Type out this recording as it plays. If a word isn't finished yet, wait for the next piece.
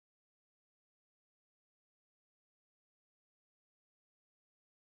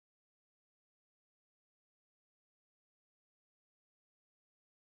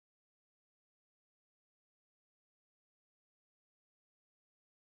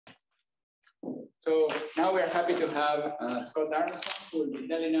So now we are happy to have Scott Aaronson, who will be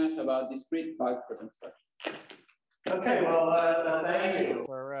telling us about discrete bulk reconstruction. Okay, well, thank you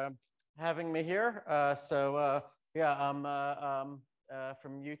for having me here. Yeah, I'm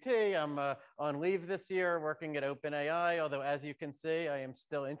from UT. I'm on leave this year working at OpenAI, although as you can see, I am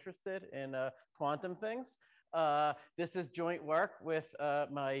still interested in quantum things. This is joint work with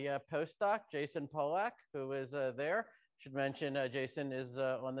my postdoc, Jason Polak, who is there. Should mention Jason is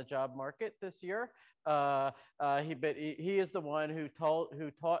on the job market this year. He is the one who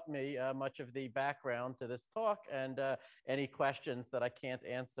taught me much of the background to this talk, and any questions that I can't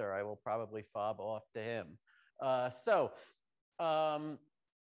answer, I will probably fob off to him.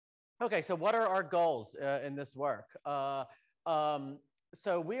 Okay, so what are our goals in this work?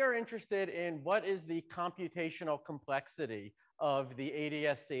 So we are interested in what is the computational complexity of the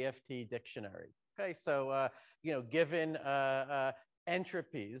ADS CFT dictionary. Okay, so given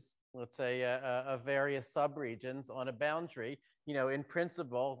entropies, let's say of various subregions on a boundary, in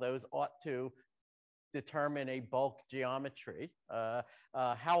principle, those ought to determine a bulk geometry. How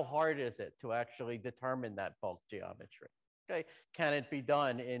hard is it to actually determine that bulk geometry? Okay, can it be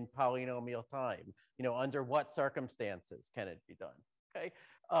done in polynomial time? Under what circumstances can it be done? Okay,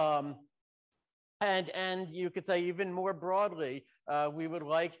 and you could say even more broadly, we would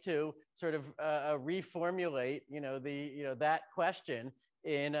like to sort of reformulate, that question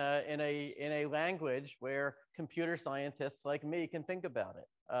in a language where computer scientists like me can think about it.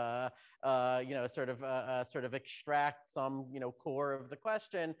 Sort of extract some core of the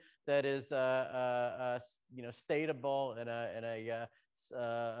question that is statable in a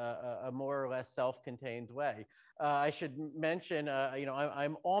more or less self-contained way. I should mention,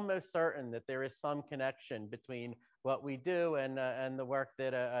 I'm almost certain that there is some connection between what we do and the work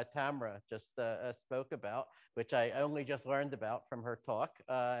that Tamra just spoke about, which I only just learned about from her talk,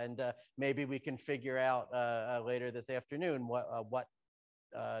 and maybe we can figure out later this afternoon what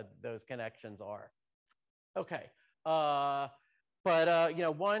those connections are. Okay.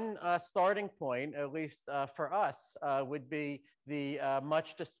 One starting point, at least for us, would be the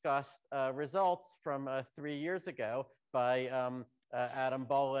much discussed results from 3 years ago by Adam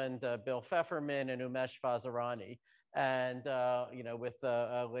Bouland, Bill Fefferman, and Umesh Vazirani, and with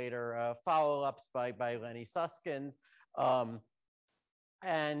later follow-ups by Lenny Susskind. So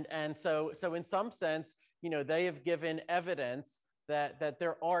in some sense, they have given evidence that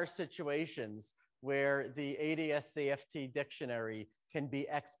there are situations where the ADS CFT dictionary can be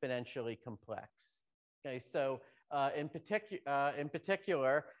exponentially complex. Okay, so in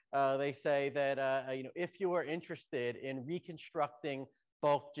particular, they say that if you are interested in reconstructing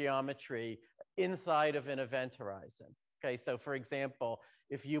bulk geometry inside of an event horizon, okay, so for example,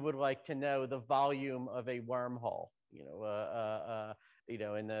 if you would like to know the volume of a wormhole,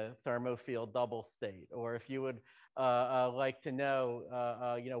 in the thermofield double state, or if you would like to know,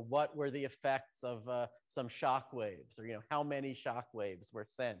 what were the effects of some shock waves, or how many shock waves were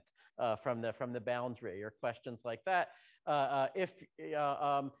sent from the boundary, or questions like that. If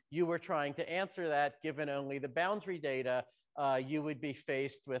you were trying to answer that, given only the boundary data, you would be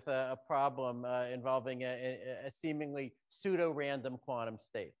faced with a problem involving a seemingly pseudo-random quantum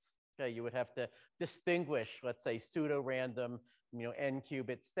states. Okay, you would have to distinguish, let's say, pseudo-random,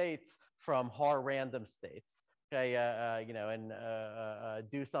 n-qubit states from Haar-random states. Okay, and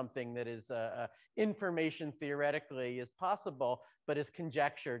do something that is information theoretically is possible, but is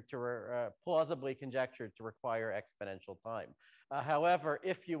conjectured to plausibly conjectured to require exponential time. However,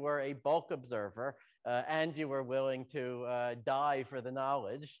 if you were a bulk observer and you were willing to die for the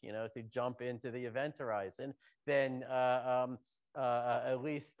knowledge, to jump into the event horizon, then at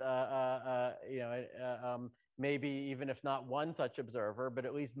least maybe even if not one such observer, but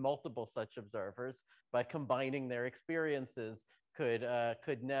at least multiple such observers, by combining their experiences, could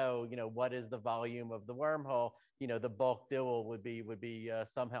know, what is the volume of the wormhole. The bulk dual would be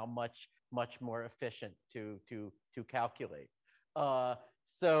somehow much more efficient to calculate. This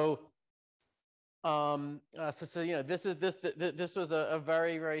was a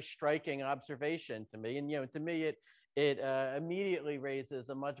very striking observation to me, and to me it immediately raises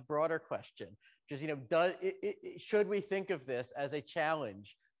a much broader question, which is, should we think of this as a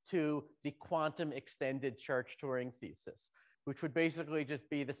challenge to the quantum extended Church-Turing thesis, which would basically just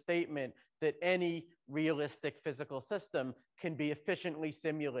be the statement that any realistic physical system can be efficiently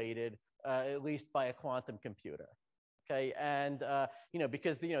simulated, at least by a quantum computer. Okay, and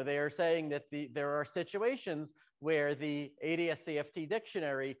because they are saying that there are situations where the ADS CFT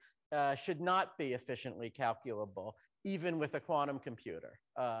dictionary should not be efficiently calculable, even with a quantum computer,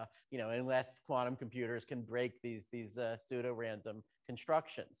 unless quantum computers can break these pseudo-random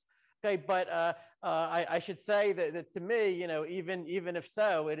constructions. Okay, but I should say that to me, even if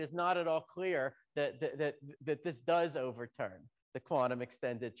so, it is not at all clear that this does overturn the quantum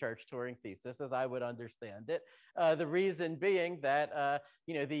extended Church-Turing thesis, as I would understand it. The reason being that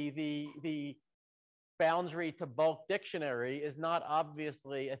the boundary to bulk dictionary is not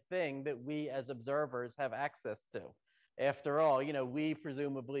obviously a thing that we as observers have access to. After all, we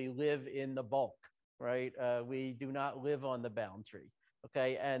presumably live in the bulk, right? We do not live on the boundary.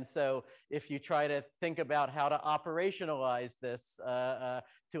 Okay, and so if you try to think about how to operationalize this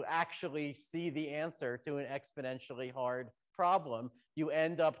to actually see the answer to an exponentially hard problem, you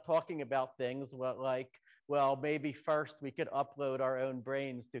end up talking about things like, well, maybe first we could upload our own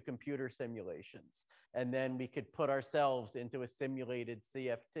brains to computer simulations, and then we could put ourselves into a simulated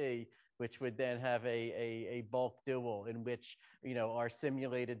CFT, which would then have a bulk dual in which our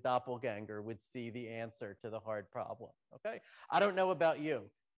simulated doppelganger would see the answer to the hard problem. Okay, I don't know about you.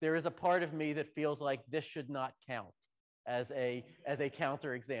 There is a part of me that feels like this should not count as a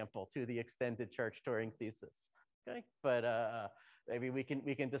counterexample to the extended Church-Turing thesis. Okay, but maybe we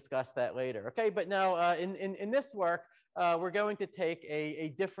can discuss that later. Okay, but now in this work, we're going to take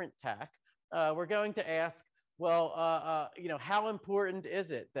a different tack. We're going to ask, well, how important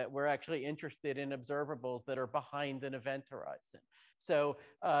is it that we're actually interested in observables that are behind an event horizon? So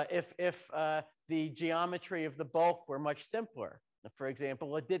if the geometry of the bulk were much simpler, for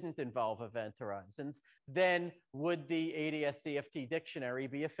example, it didn't involve event horizons, then would the ADS CFT dictionary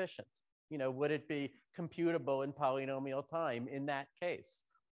be efficient? Would it be computable in polynomial time in that case?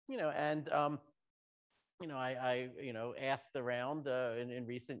 I asked around in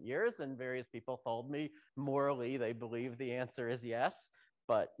recent years, and various people told me morally they believe the answer is yes,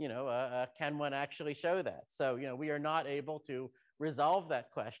 but can one actually show that? So we are not able to resolve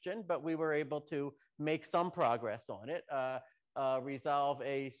that question, but we were able to make some progress on it, resolve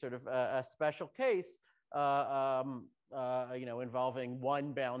a sort of a special case, involving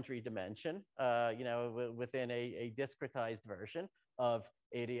one boundary dimension, within a discretized version of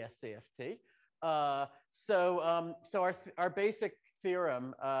ADS CFT. So our basic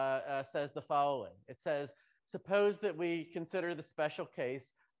theorem says the following. It says, suppose that we consider the special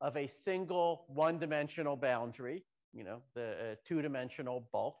case of a single one-dimensional boundary, the two-dimensional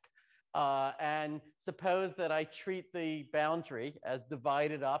bulk, and suppose that I treat the boundary as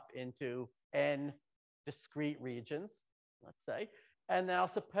divided up into n discrete regions, let's say, and now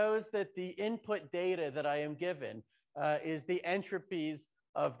suppose that the input data that I am given is the entropies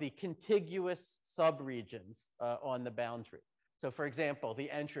of the contiguous subregions on the boundary. So for example, the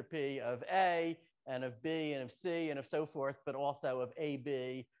entropy of A and of B and of C and of so forth, but also of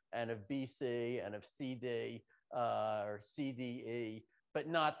AB and of BC and of CD or CDE, but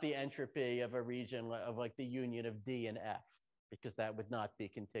not the entropy of a region of like the union of D and F, because that would not be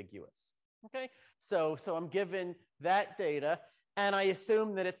contiguous. Okay, so I'm given that data, and I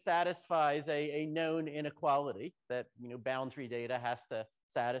assume that it satisfies a known inequality that boundary data has to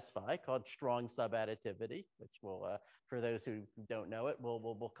satisfy, called strong subadditivity, which will, for those who don't know it,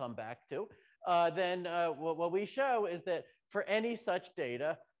 we'll come back to. Then what we show is that for any such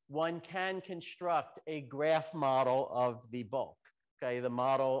data, one can construct a graph model of the bulk. Okay, the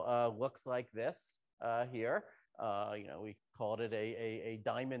model looks like this here. We called it a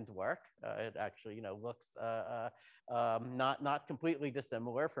diamond work. It actually, looks not completely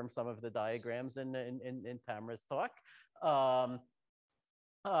dissimilar from some of the diagrams in Tamara's talk.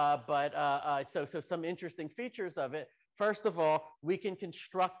 So some interesting features of it. First of all, we can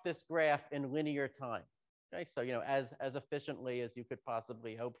construct this graph in linear time. Okay, so as efficiently as you could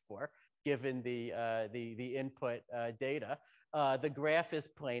possibly hope for, given the input data. The graph is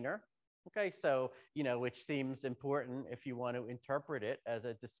planar. Okay, so which seems important if you want to interpret it as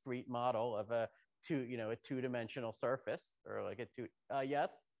a discrete model of a two-dimensional surface, or like a two.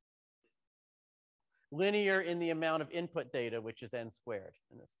 Yes. Linear in the amount of input data, which is n squared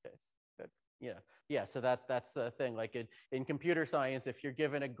in this case. Good. Yeah. So that's the thing. Like in computer science, if you're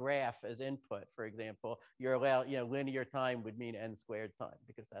given a graph as input, for example, you're allowed, linear time would mean n squared time,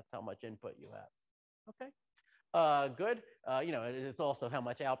 because that's how much input you have. Okay. Good. It's also how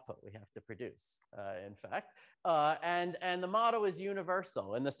much output we have to produce, in fact. And the model is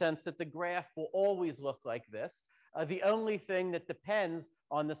universal in the sense that the graph will always look like this. The only thing that depends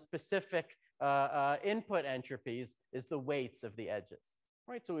on the specific input entropies is the weights of the edges,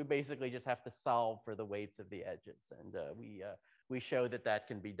 right? So we basically just have to solve for the weights of the edges, and we show that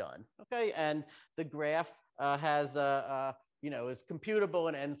can be done. Okay, and the graph has is computable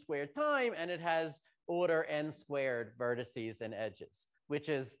in n squared time, and it has order n squared vertices and edges, which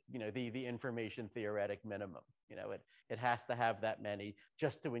is the information theoretic minimum. You know, it has to have that many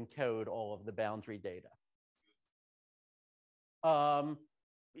just to encode all of the boundary data.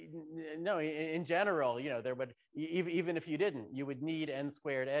 No, in general, you know, there would, even if you didn't, you would need n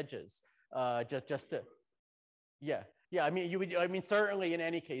squared edges just to, yeah. I mean, certainly in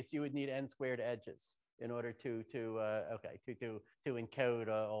any case, you would need n squared edges in order to encode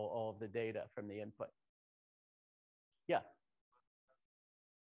all of the data from the input. Yeah.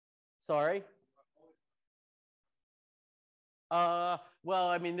 Sorry. Well,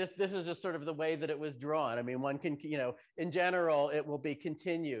 I mean, this is just sort of the way that it was drawn. I mean, one can, you know, in general, it will be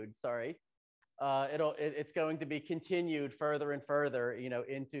continued. Sorry, it's going to be continued further and further, you know,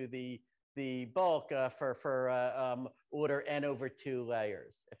 into the bulk for order n over 2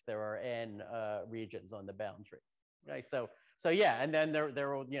 layers if there are n regions on the boundary. Okay, so yeah, and then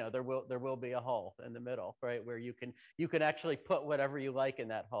there will be a hole in the middle, right, where you can actually put whatever you like in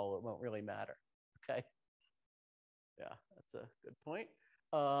that hole. It won't really matter. Okay. Yeah, that's a good point.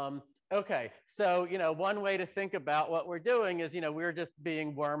 Okay, so, you know, one way to think about what we're doing is, you know, we're just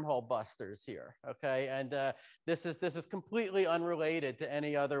being wormhole busters here, okay? And this is completely unrelated to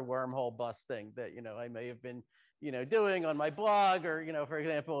any other wormhole busting that, you know, I may have been, you know, doing on my blog, or, you know, for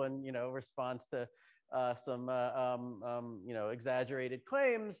example, in, you know, response to some, you know, exaggerated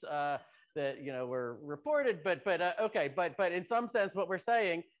claims that, you know, were reported. But in some sense, what we're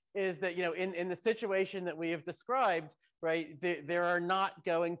saying is that, you know, in the situation that we have described, right, there are not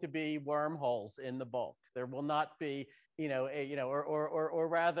going to be wormholes in the bulk. There will not be, you know, or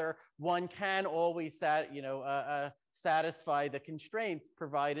rather, one can always satisfy the constraints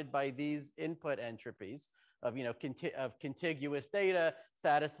provided by these input entropies of, you know, of contiguous data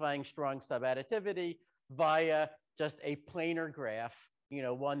satisfying strong subadditivity via just a planar graph, you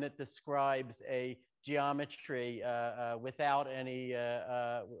know, one that describes a geometry without any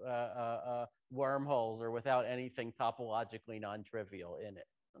wormholes or without anything topologically non-trivial in it.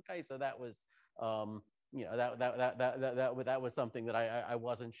 Okay, so that was, you know, that was something that I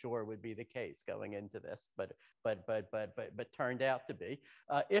wasn't sure would be the case going into this, but turned out to be.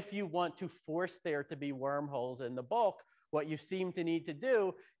 If you want to force there to be wormholes in the bulk, what you seem to need to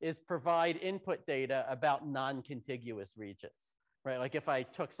do is provide input data about non-contiguous regions. Right, like if I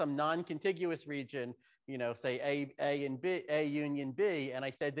took some non-contiguous region, you know, say A and B, A union B, and I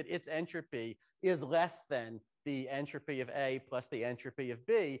said that its entropy is less than the entropy of A plus the entropy of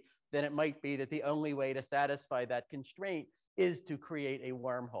B, then it might be that the only way to satisfy that constraint is to create a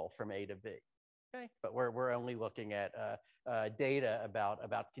wormhole from A to B. Okay, but we're only looking at data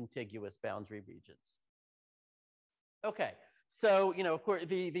about contiguous boundary regions. Okay, so, you know, of course,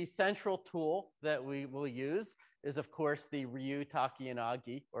 the central tool that we will use is, of course, the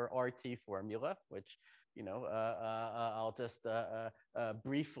Ryu-Takayanagi or RT formula, which, you know, I'll just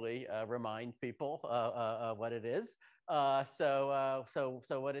briefly remind people what it is.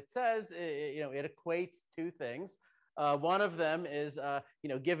 So what it says, you know, it equates two things. One of them is, you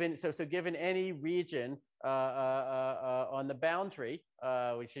know, given any region on the boundary,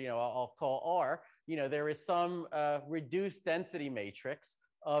 which, you know, I'll call R, you know, there is some reduced density matrix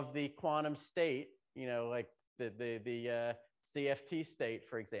of the quantum state, you know, like the CFT state,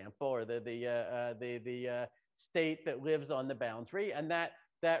 for example, or the state that lives on the boundary, and that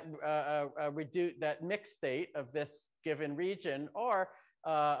mixed state of this given region R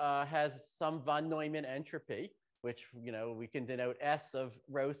has some von Neumann entropy, which, you know, we can denote S of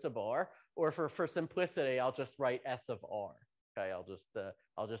rho sub R, or for simplicity, I'll just write S of R. Okay,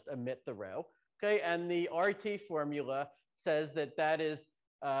 I'll just omit the rho. Okay, and the RT formula says that is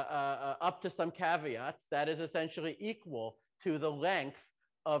up to some caveats, that is essentially equal to the length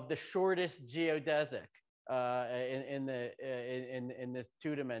of the shortest geodesic in this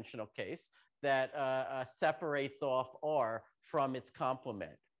two-dimensional case that separates off R from its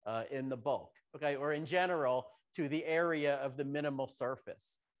complement in the bulk. Okay, or in general, to the area of the minimal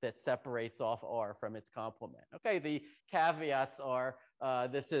surface that separates off R from its complement. Okay, the caveats are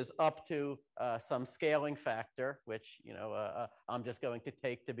this is up to some scaling factor, which, you know, I'm just going to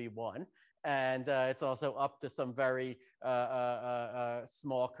take to be 1. And it's also up to some very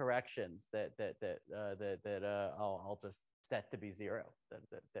small corrections that I'll just set to be 0,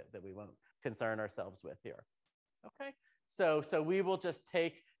 that we won't concern ourselves with here. Okay, so we will just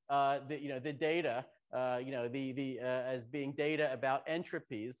take the data, as being data about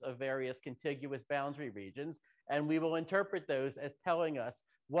entropies of various contiguous boundary regions, and we will interpret those as telling us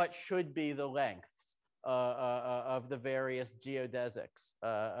what should be the lengths of the various geodesics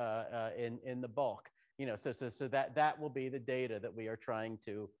in the bulk. You know, so that will be the data that we are trying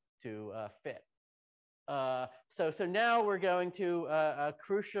to fit. So now we're going to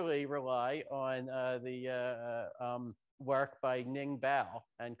crucially rely on the work by Ning Bao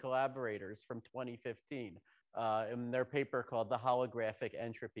and collaborators from 2015 in their paper called The Holographic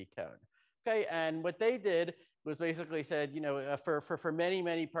Entropy Cone. Okay, and what they did was basically said, for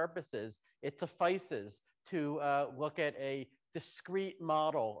many purposes, it suffices to look at a discrete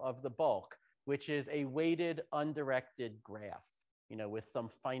model of the bulk, which is a weighted undirected graph, with some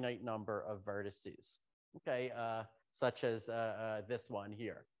finite number of vertices. Okay, such as this one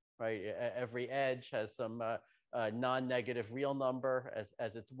here, right? Every edge has some non-negative real number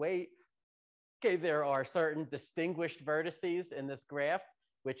as its weight. Okay, there are certain distinguished vertices in this graph,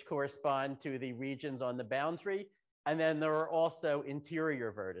 which correspond to the regions on the boundary. And then there are also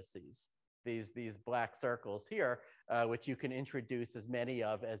interior vertices, these black circles here, which you can introduce as many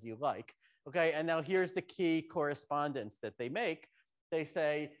of as you like. Okay, and now here's the key correspondence that they make. They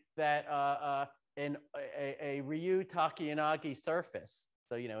say that in a Ryu-Takiyanagi surface,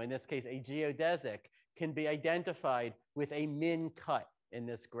 so in this case, a geodesic, can be identified with a min cut in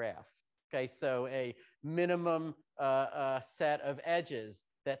this graph. Okay, so a minimum set of edges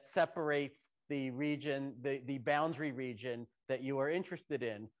that separates the region, the boundary region that you are interested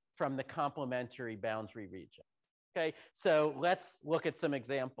in from the complementary boundary region. Okay, so let's look at some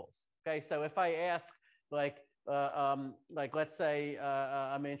examples. Okay, so if I ask, like let's say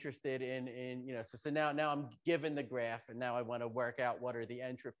I'm interested in so now I'm given the graph, and now I want to work out what are the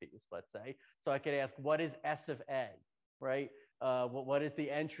entropies, let's say. So I could ask, what is S of A, right? What is the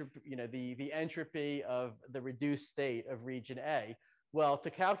entropy, the entropy of the reduced state of region A? Well, to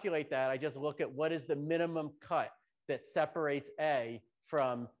calculate that, I just look at what is the minimum cut that separates A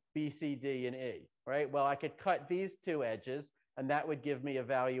from B, C, D, and E, right? Well, I could cut these two edges, and that would give me a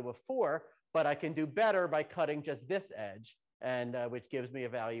value of 4, but I can do better by cutting just this edge, and which gives me a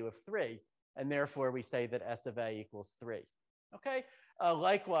value of 3. And therefore, we say that S of A equals 3. Okay.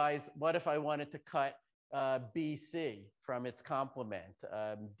 Likewise, what if I wanted to cut BC from its complement,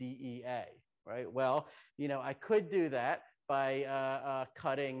 DEA, right? Well, I could do that by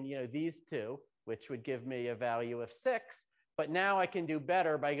cutting, these two, which would give me a value of 6. But now I can do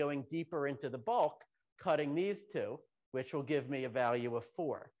better by going deeper into the bulk, cutting these two, which will give me a value of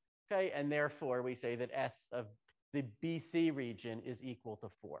 4. Okay, and therefore we say that S of the BC region is equal to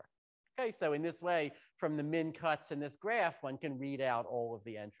 4. Okay, so in this way, from the min cuts in this graph, one can read out all of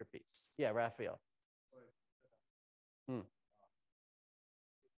the entropies. Yeah, Raphael. Mm-hmm.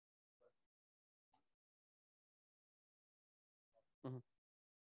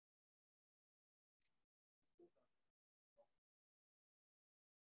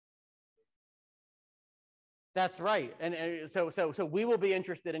 That's right. And so we will be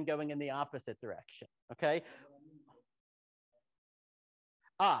interested in going in the opposite direction. Okay.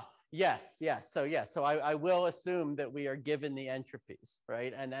 Yes. So I will assume that we are given the entropies,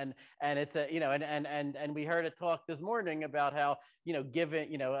 right? And it's a, and we heard a talk this morning about how, given,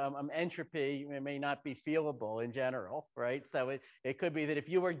 entropy may not be feelable in general, right? So it could be that if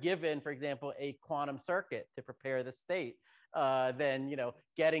you were given, for example, a quantum circuit to prepare the state, then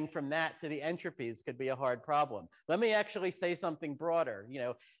getting from that to the entropies could be a hard problem. Let me actually say something broader.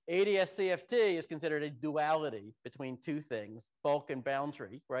 ADS CFT is considered a duality between two things, bulk and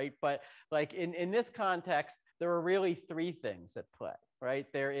boundary, right? But like in this context, there are really three things at play, right?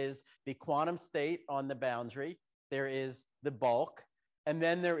 There is the quantum state on the boundary, there is the bulk, and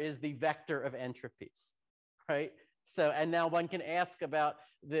then there is the vector of entropies, right? So, and now one can ask about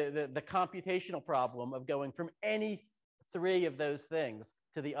the computational problem of going from any three of those things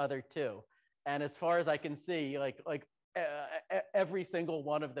to the other two. And as far as I can see, every single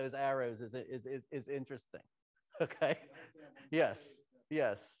one of those arrows is interesting. Okay. Yes.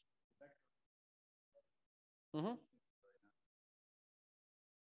 Mm-hmm.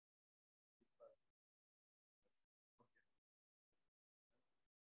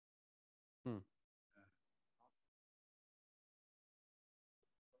 Hmm.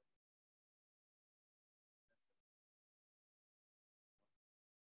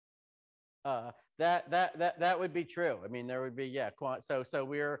 That would be true. I mean, there would be, yeah. So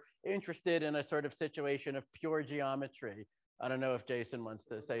we're interested in a sort of situation of pure geometry. I don't know if Jason wants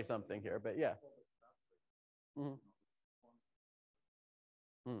to say something here, but yeah. Mm-hmm.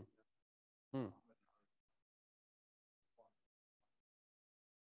 Mm-hmm.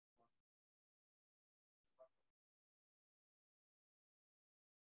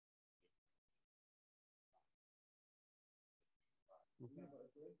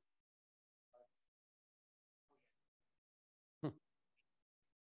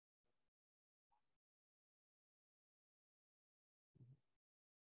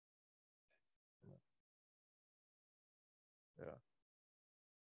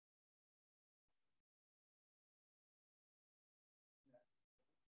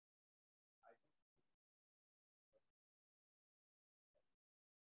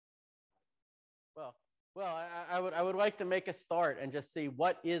 I would like to make a start and just see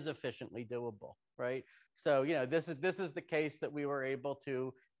what is efficiently doable, right? So, this is the case that we were able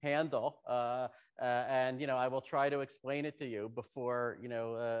to handle, and I will try to explain it to you before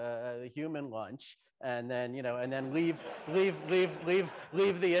the human lunch, and then leave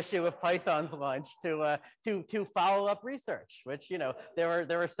the issue of Python's lunch to follow up research, which there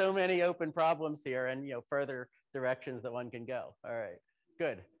are so many open problems here, and further directions that one can go. All right,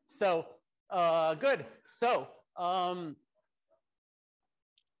 good. So. Good. So, all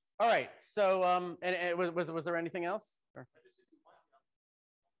right. So, and was there anything else? Or?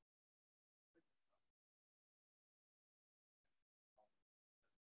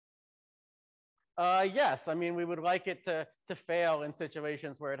 Yes. I mean, we would like it to fail in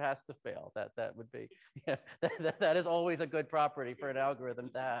situations where it has to fail. That would be, that is always a good property for an algorithm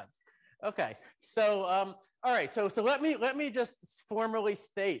to have. Okay. So, all right. So let me just formally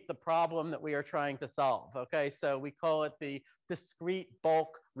state the problem that we are trying to solve. Okay. So we call it the discrete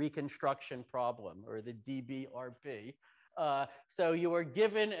bulk reconstruction problem, or the DBRP. So you are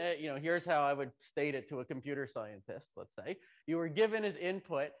given, here's how I would state it to a computer scientist, let's say. You were given as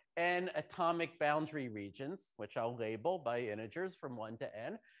input n atomic boundary regions, which I'll label by integers from 1 to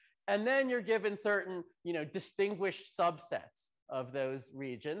n. And then you're given certain, distinguished subsets of those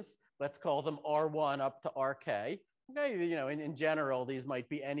regions. Let's call them R1 up to RK. Okay, in general, these might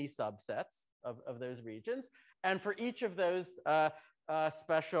be any subsets of those regions. And for each of those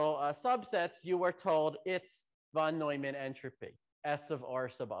special subsets, you are told its von Neumann entropy, S of R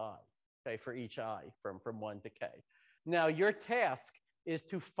sub I, okay, for each I from 1 to K. Now, your task is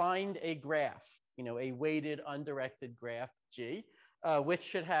to find a graph, a weighted undirected graph G, which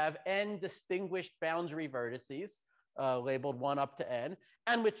should have n distinguished boundary vertices, labeled 1 up to n,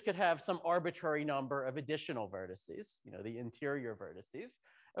 and which could have some arbitrary number of additional vertices, the interior vertices.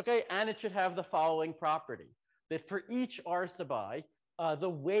 Okay, and it should have the following property, that for each R sub I, the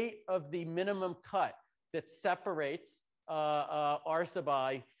weight of the minimum cut that separates R sub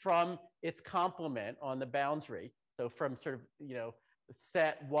I from its complement on the boundary, so from sort of,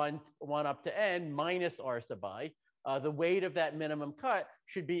 set 1 up to n minus R sub I, the weight of that minimum cut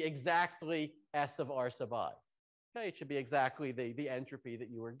should be exactly S of R sub I. Okay, it should be exactly the entropy that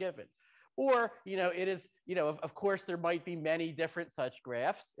you were given. Or, it is, of course, there might be many different such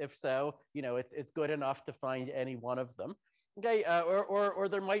graphs. If so, it's good enough to find any one of them. Okay, or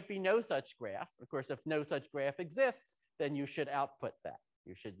there might be no such graph. Of course, if no such graph exists, then you should output that.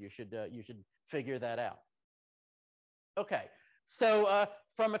 You should figure that out. Okay, so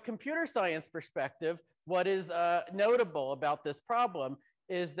from a computer science perspective, what is notable about this problem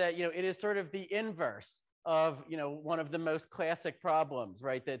is that it is sort of the inverse of one of the most classic problems,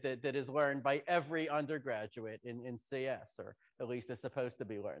 right, that is learned by every undergraduate in CS, or at least is supposed to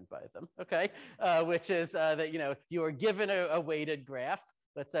be learned by them, okay, which is that you are given a weighted graph.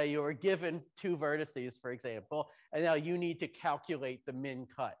 Let's say you are given 2 vertices, for example, and now you need to calculate the min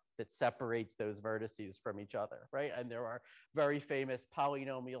cut that separates those vertices from each other, right? And there are very famous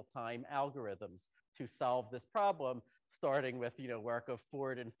polynomial time algorithms to solve this problem, starting with work of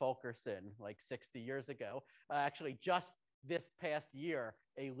Ford and Fulkerson like 60 years ago. Actually, just this past year,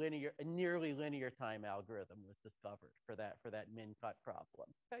 a nearly linear time algorithm was discovered for that min cut problem.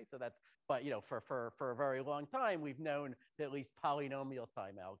 Okay, so that's, but for a very long time, we've known at least polynomial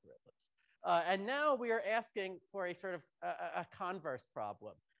time algorithms. And now we are asking for a sort of a converse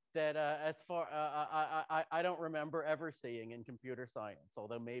problem that I don't remember ever seeing in computer science,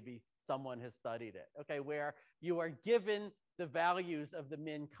 although maybe someone has studied it, okay, where you are given the values of the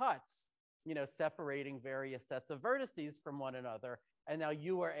min cuts, separating various sets of vertices from one another, and now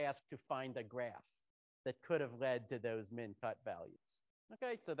you are asked to find a graph that could have led to those min cut values.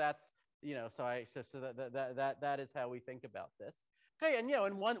 Okay, so that's, that is how we think about this. Okay, and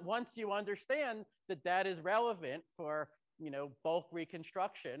and once you understand that is relevant for bulk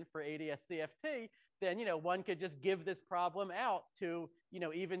reconstruction for ADS CFT, then one could just give this problem out to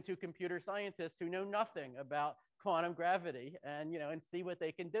even to computer scientists who know nothing about quantum gravity, and and see what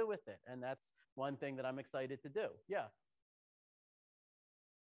they can do with it. And that's one thing that I'm excited to do. Yeah.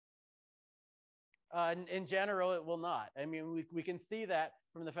 In general, it will not. I mean, we can see that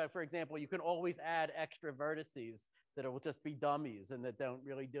from the fact, for example, you can always add extra vertices that will just be dummies and that don't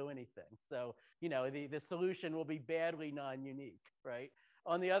really do anything. So, the solution will be badly non-unique, right?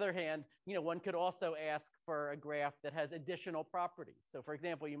 On the other hand, one could also ask for a graph that has additional properties. So for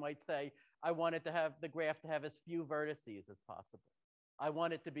example, you might say, I want it to have the graph to have as few vertices as possible. I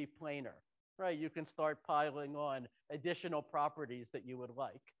want it to be planar, right? You can start piling on additional properties that you would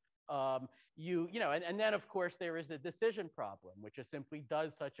like. And then of course there is the decision problem, which is simply,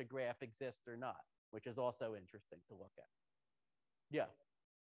 does such a graph exist or not, which is also interesting to look at. Yeah.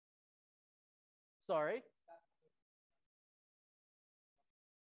 Sorry.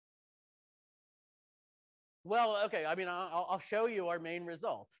 Well, okay. I mean, I'll show you our main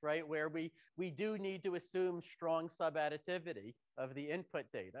result, right? Where we do need to assume strong subadditivity of the input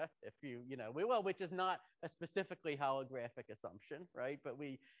data. If which is not a specifically holographic assumption, right? But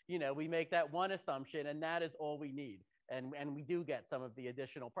we make that one assumption, and that is all we need. And we do get some of the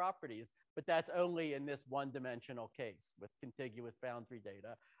additional properties, but that's only in this one-dimensional case with contiguous boundary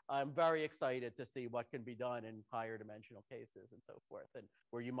data. I'm very excited to see what can be done in higher dimensional cases and so forth, and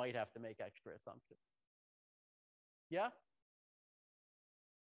where you might have to make extra assumptions. Yeah?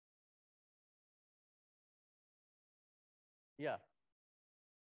 Yeah.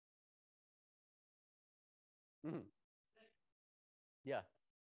 Mm-hmm. Yeah.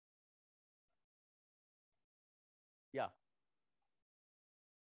 Yeah.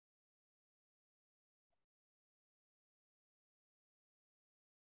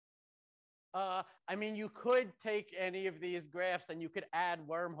 I mean, you could take any of these graphs and you could add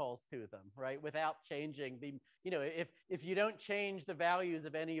wormholes to them, right? Without changing the, if you don't change the values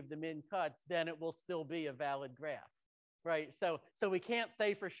of any of the min cuts, then it will still be a valid graph, right? So we can't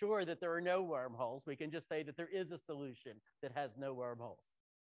say for sure that there are no wormholes. We can just say that there is a solution that has no wormholes.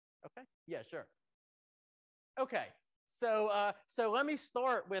 Okay. Yeah, sure. Okay. So let me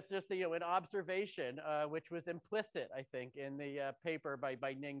start with just an observation, which was implicit, I think, in the paper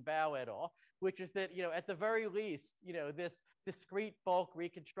by Ning Bao et al., which is that at the very least, this discrete bulk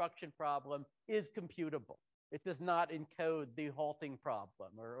reconstruction problem is computable. It does not encode the halting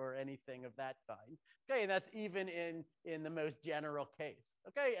problem or anything of that kind. Okay, and that's even in the most general case.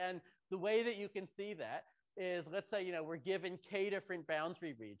 Okay, and the way that you can see that is, let's say we're given k different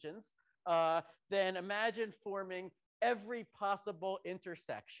boundary regions. Then imagine forming every possible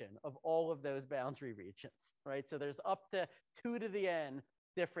intersection of all of those boundary regions, right? So there's up to 2 to the n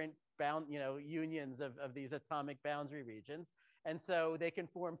different unions of these atomic boundary regions. And so they can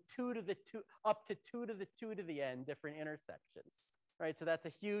form up to 2 to the 2 to the n different intersections, right? So that's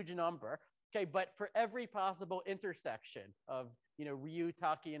a huge number. Okay, but for every possible intersection of Ryu,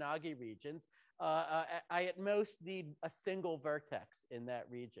 Taki, and Agi regions, I at most need a single vertex in that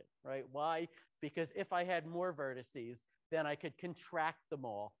region, right? Why? Because if I had more vertices, then I could contract them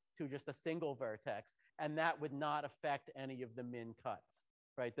all to just a single vertex, and that would not affect any of the min cuts,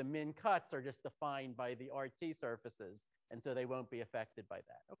 right? The min cuts are just defined by the RT surfaces, and so they won't be affected by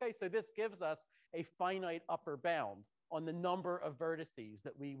that. Okay, so this gives us a finite upper bound on the number of vertices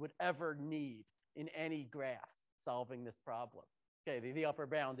that we would ever need in any graph solving this problem. Okay, the upper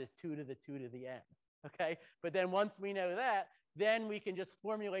bound is 2 to the 2 to the n. Okay, but then once we know that, then we can just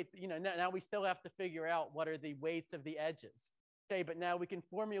formulate, now we still have to figure out what are the weights of the edges. Okay, but now we can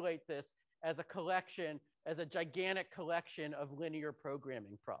formulate this as a collection, as a gigantic collection of linear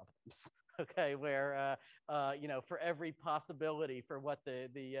programming problems. Okay, where for every possibility for what the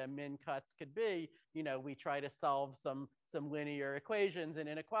min cuts could be, we try to solve some linear equations and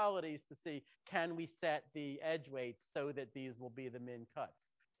inequalities to see, can we set the edge weights so that these will be the min cuts.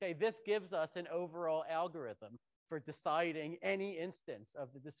 Okay, this gives us an overall algorithm for deciding any instance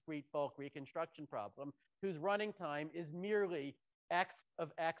of the discrete bulk reconstruction problem whose running time is merely x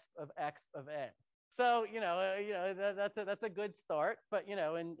of x of x of n. So that's a good start, but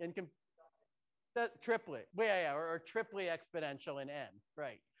that triplet, or triply exponential in n,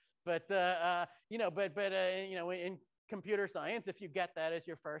 right? But in computer science, if you get that as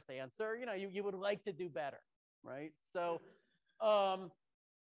your first answer, you would like to do better, right? So,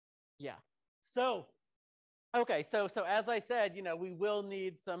 yeah. So, okay, so as I said, we will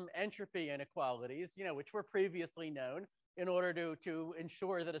need some entropy inequalities, which were previously known, in order to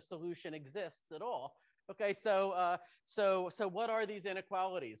ensure that a solution exists at all. Okay, so what are these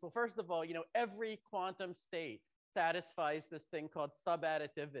inequalities? Well, first of all, every quantum state satisfies this thing called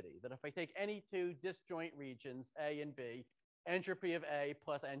subadditivity, that if I take any 2 disjoint regions, A and B, entropy of A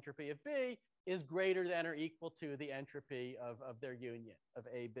plus entropy of B is greater than or equal to the entropy of their union of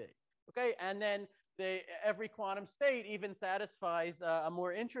AB. Okay, and then every quantum state even satisfies a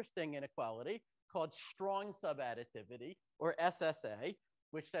more interesting inequality called strong subadditivity, or SSA,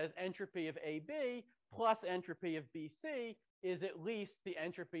 which says entropy of AB plus entropy of BC is at least the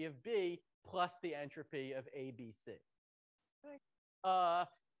entropy of B plus the entropy of ABC. Okay.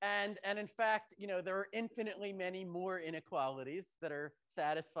 And in fact, there are infinitely many more inequalities that are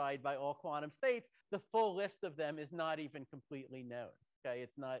satisfied by all quantum states. The full list of them is not even completely known. Okay,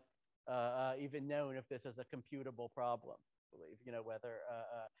 it's not even known if this is a computable problem. believe, whether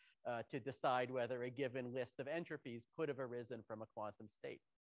to decide whether a given list of entropies could have arisen from a quantum state.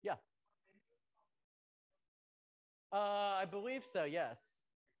 Yeah. I believe so, yes.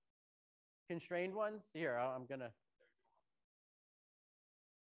 Constrained ones? Here, I'm going to.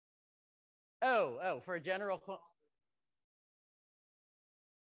 Oh, for a general.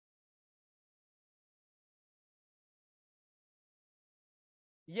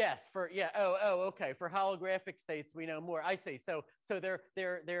 Yes, okay. For holographic states, we know more. I see. So there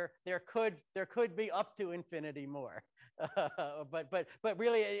could be up to infinity more, but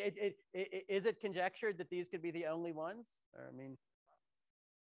really, is it conjectured that these could be the only ones? Or, I mean,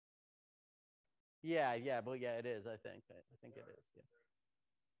 yeah, but yeah, it is. I think it is. Yeah.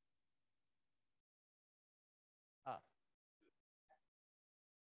 Ah.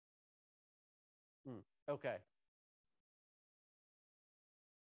 Okay.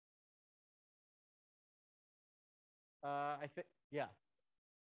 I think yeah.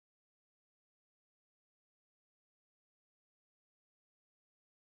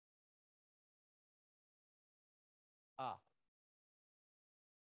 Ah.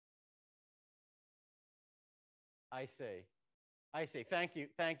 I see. Thank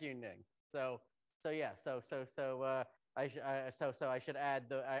you, Ning. Yeah. I should add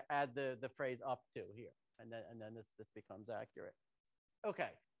the phrase up to here, and then this becomes accurate.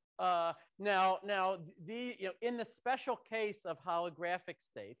 Okay. Now in the special case of holographic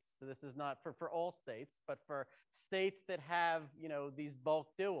states, so this is not for all states, but for states that have these bulk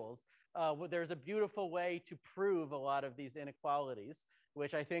duals, there's a beautiful way to prove a lot of these inequalities,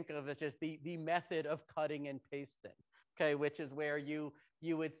 which I think of as just the method of cutting and pasting. Okay, which is where you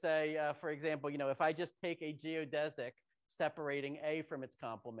would say, for example, if I just take a geodesic separating A from its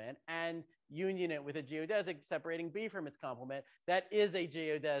complement and union it with a geodesic separating B from its complement, that is a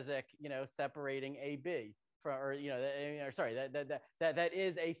geodesic, separating AB from, that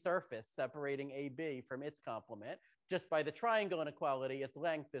is a surface separating AB from its complement. Just by the triangle inequality, its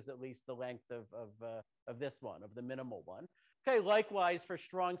length is at least the length of this one, of the minimal one. Okay, likewise for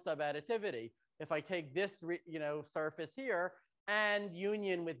strong subadditivity, if I take this, surface here and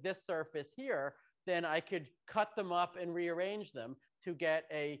union with this surface here, then I could cut them up and rearrange them to get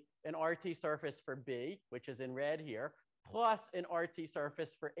an RT surface for B, which is in red here, plus an RT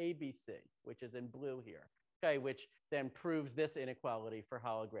surface for ABC, which is in blue here, okay, which then proves this inequality for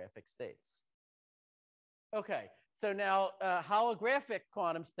holographic states. Okay, so now holographic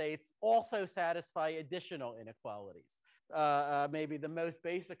quantum states also satisfy additional inequalities. Maybe the most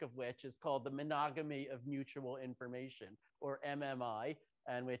basic of which is called the monogamy of mutual information, or MMI,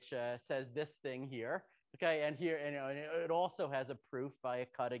 and which says this thing here. Okay, and here, and it also has a proof via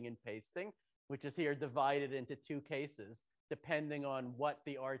cutting and pasting, which is here divided into two cases, depending on what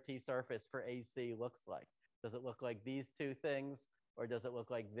the RT surface for AC looks like. Does it look like these two things, or does it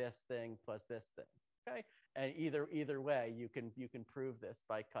look like this thing plus this thing? Okay, and either way, you can prove this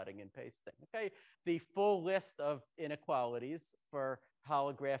by cutting and pasting. Okay, the full list of inequalities for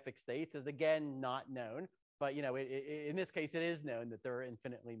holographic states is again not known, but in this case, it is known that there are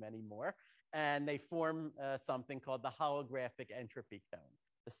infinitely many more, and they form something called the holographic entropy cone,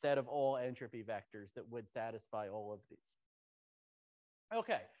 the set of all entropy vectors that would satisfy all of these.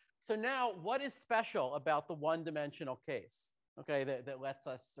 Okay, so now what is special about the one-dimensional case? Okay, that lets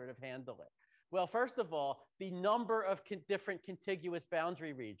us sort of handle it. Well, first of all, the number of different contiguous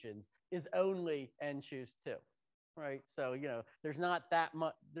boundary regions is only n choose 2, right? So, there's not that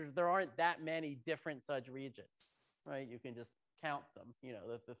much, there aren't that many different such regions, right? You can just count them,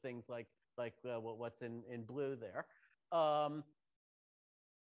 the things like what's in blue there. Why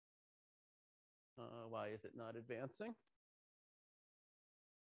is it not advancing?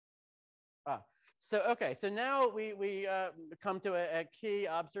 So now we come to a key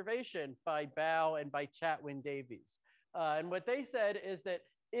observation by Bao and by Chatwin Davies. And what they said is that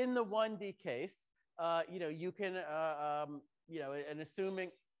in the 1D case, you can, and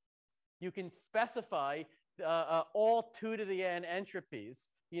assuming you can specify all 2 to the n entropies,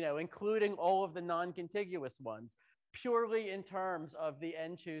 including all of the non-contiguous ones, purely in terms of the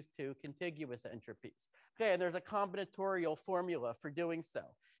n choose 2 contiguous entropies. Okay, and there's a combinatorial formula for doing so.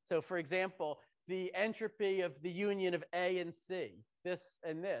 So for example, the entropy of the union of A and C, this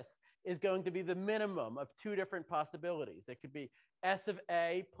and this, is going to be the minimum of 2 different possibilities. It could be S of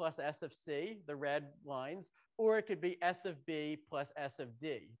A plus S of C, the red lines, or it could be S of B plus S of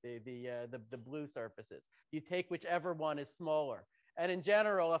D, the blue surfaces. You take whichever one is smaller. And in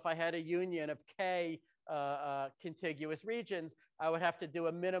general, if I had a union of K contiguous regions, I would have to do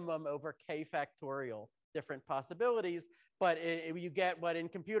a minimum over K factorial different possibilities, but you get what in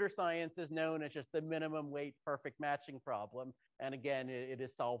computer science is known as just the minimum weight perfect matching problem. And again, it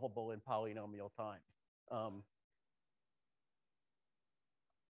is solvable in polynomial time.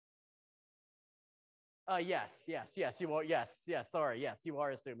 Yes, you are. Yes, sorry. Yes, you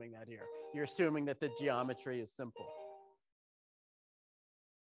are assuming that here. You're assuming that the geometry is simple.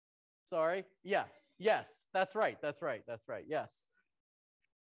 Sorry. Yes, that's right. Yes.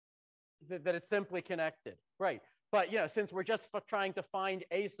 That it's simply connected. Right. But, since we're just trying to find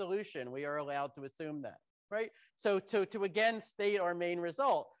a solution, we are allowed to assume that. Right. So to again state our main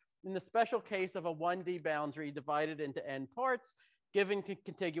result, in the special case of a 1D boundary divided into n parts, given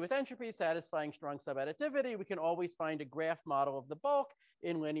contiguous entropy satisfying strong subadditivity, we can always find a graph model of the bulk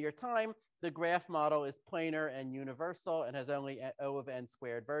in linear time. The graph model is planar and universal and has only O of n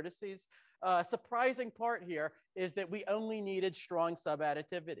squared vertices. Surprising part here is that we only needed strong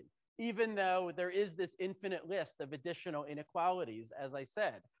subadditivity, even though there is this infinite list of additional inequalities, as I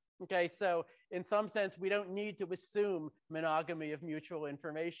said. Okay, so in some sense, we don't need to assume monogamy of mutual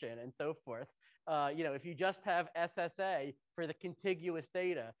information and so forth. If you just have SSA for the contiguous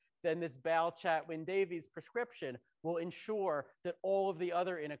data, then this Bal-Chatwin-Davies prescription will ensure that all of the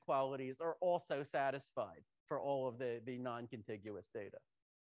other inequalities are also satisfied for all of the non-contiguous data.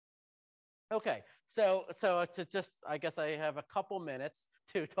 Okay, so to just, I guess I have a couple minutes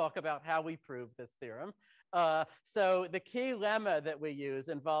to talk about how we prove this theorem. So the key lemma that we use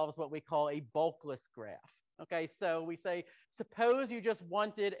involves what we call a bulkless graph. Okay, so we say, suppose you just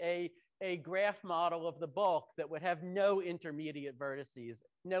wanted a graph model of the bulk that would have no intermediate vertices,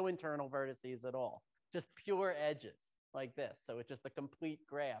 no internal vertices at all, just pure edges like this. So it's just a complete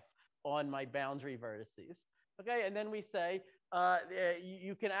graph on my boundary vertices. Okay, and then we say,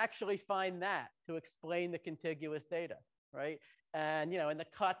 you can actually find that to explain the contiguous data, right? And, and the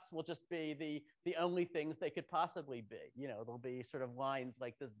cuts will just be the only things they could possibly be. There'll be sort of lines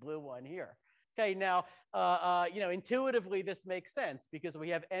like this blue one here. Okay, now, intuitively, this makes sense because we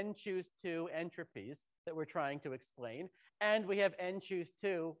have n choose 2 entropies that we're trying to explain, and we have n choose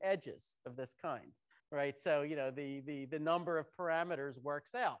 2 edges of this kind, right? So, the number of parameters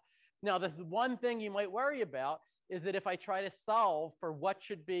works out. Now, the one thing you might worry about is that if I try to solve for what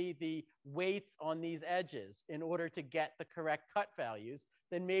should be the weights on these edges in order to get the correct cut values,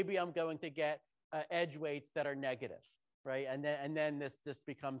 then maybe I'm going to get edge weights that are negative, right? And then this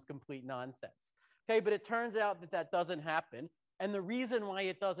becomes complete nonsense. Okay, but it turns out that that doesn't happen. And the reason why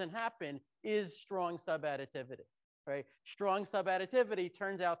it doesn't happen is strong subadditivity, right? Strong subadditivity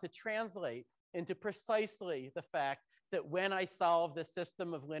turns out to translate into precisely the fact that when I solve the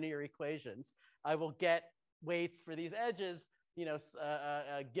system of linear equations, I will get weights for these edges,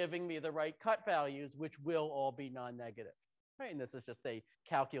 giving me the right cut values, which will all be non-negative, right? And this is just a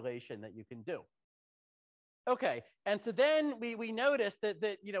calculation that you can do. Okay, and so then we notice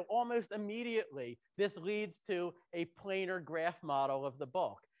that almost immediately this leads to a planar graph model of the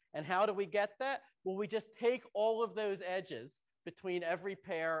bulk. And how do we get that? Well, we just take all of those edges between every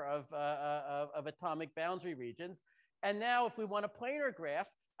pair of atomic boundary regions. And now if we want a planar graph,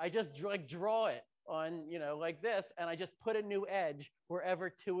 I just draw it on, like this, and I just put a new edge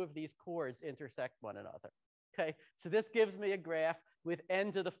wherever 2 of these chords intersect one another. Okay, so this gives me a graph with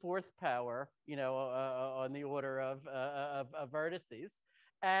n to the 4th power, on the order of vertices.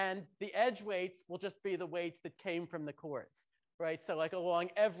 And the edge weights will just be the weights that came from the chords, right? So like along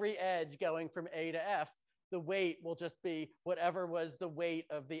every edge going from A to F, the weight will just be whatever was the weight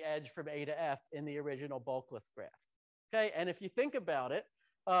of the edge from A to F in the original bulkless graph. Okay, and if you think about it,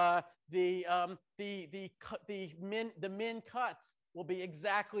 the min cuts will be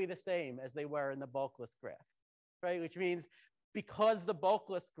exactly the same as they were in the bulkless graph, right? Which means because the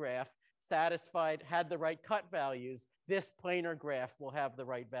bulkless graph had the right cut values, this planar graph will have the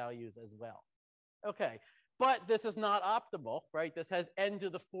right values as well. Okay, but this is not optimal, right? This has n to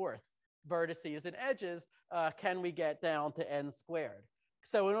the 4th vertices and edges. Can we get down to n squared?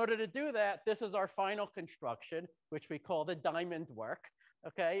 So in order to do that, this is our final construction, which we call the diamond work.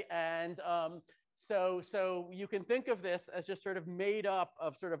 Okay, and so you can think of this as just sort of made up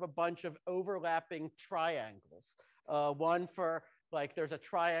of sort of a bunch of overlapping triangles. One for, like, there's a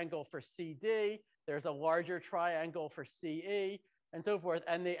triangle for CD, there's a larger triangle for CE, and so forth.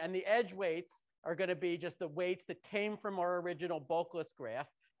 And the edge weights are going to be just the weights that came from our original bulkless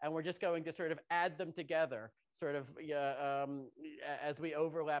graph, and we're just going to sort of add them together, sort of as we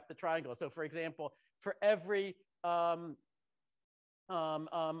overlap the triangle. So, for example, for every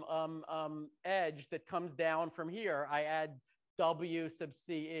edge that comes down from here, I add W sub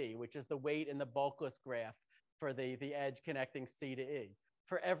CE, which is the weight in the bulkless graph for the edge connecting C to E.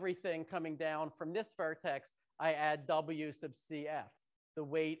 for everything coming down from this vertex, I add W sub CF, the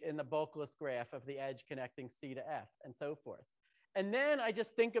weight in the bulkless graph of the edge connecting C to F, and so forth. And then I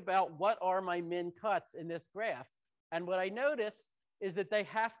just think about what are my min cuts in this graph. And what I notice is that they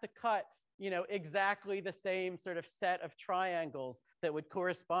have to cut, exactly the same sort of set of triangles that would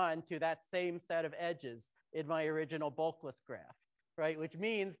correspond to that same set of edges in my original bulkless graph, right? Which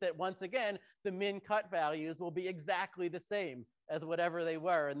means that once again, the min cut values will be exactly the same as whatever they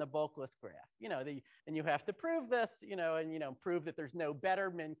were in the bulkless graph. And you have to prove this, and prove that there's no better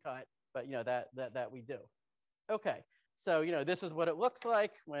min cut, but that we do. Okay, so this is what it looks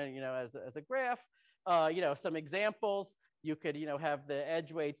like when as a graph. Some examples. You could, have the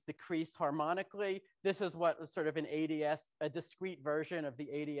edge weights decrease harmonically. This is what sort of an ADS, a discrete version of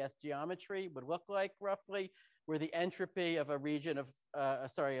the ADS geometry would look like roughly, where the entropy of a region of,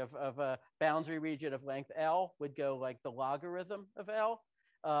 of a boundary region of length L would go like the logarithm of L.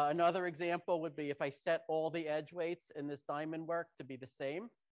 Another example would be if I set all the edge weights in this diamond work to be the same,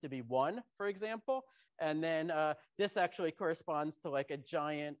 to be 1, for example. And then this actually corresponds to like a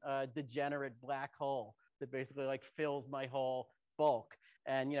giant degenerate black hole that basically like fills my whole bulk.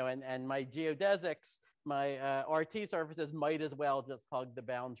 And, and my geodesics, my RT surfaces might as well just hug the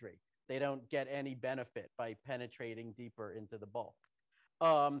boundary. They don't get any benefit by penetrating deeper into the bulk.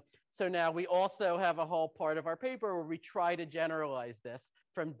 So now we also have a whole part of our paper where we try to generalize this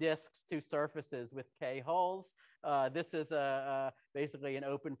from disks to surfaces with K holes. This is basically an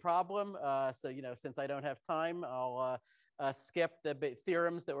open problem. So, since I don't have time, I'll skip the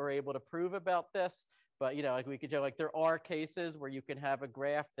theorems that we're able to prove about this. But, like we could show, like there are cases where you can have a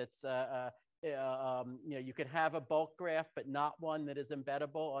graph that's, you can have a bulk graph, but not one that is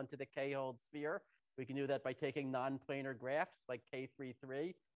embeddable onto the K-hold sphere. We can do that by taking non-planar graphs like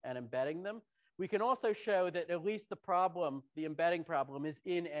K33 and embedding them. We can also show that at least the problem, the embedding problem, is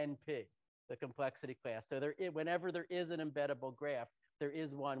in NP, the complexity class. So whenever there is an embeddable graph, there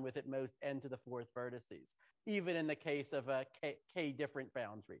is one with at most n to the 4th vertices, even in the case of K different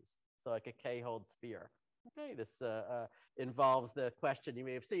boundaries. So like a K-hold sphere. Okay, this involves the question you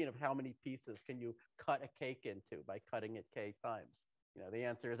may have seen of how many pieces can you cut a cake into by cutting it K times. The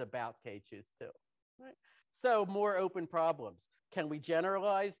answer is about K choose 2. Right? So more open problems. Can we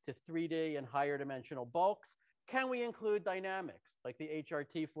generalize to 3D and higher dimensional bulks? Can we include dynamics like the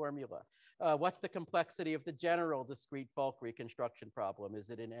HRT formula? What's the complexity of the general discrete bulk reconstruction problem?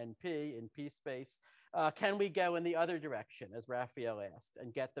 Is it in NP, in P space? Can we go in the other direction, as Raphael asked,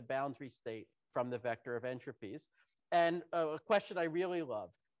 and get the boundary state from the vector of entropies? And a question I really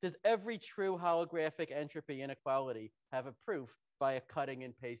love, does every true holographic entropy inequality have a proof by a cutting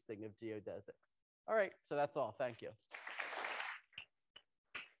and pasting of geodesics? All right, so that's all. Thank you.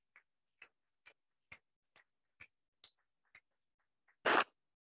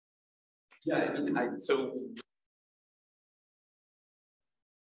 Yeah, so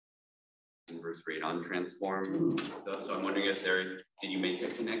inverse radon transform. So I'm wondering, did you make a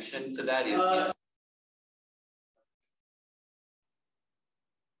connection to that?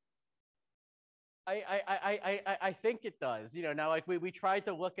 I think it does. Now like we tried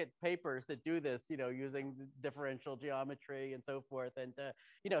to look at papers that do this, using differential geometry and so forth, and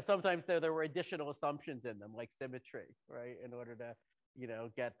sometimes there were additional assumptions in them, like symmetry, right, in order to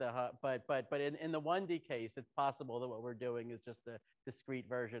get the but in the 1D case, it's possible that what we're doing is just a discrete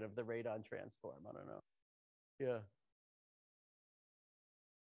version of the radon transform. I don't know. Yeah.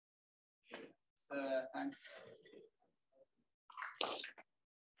 Thanks.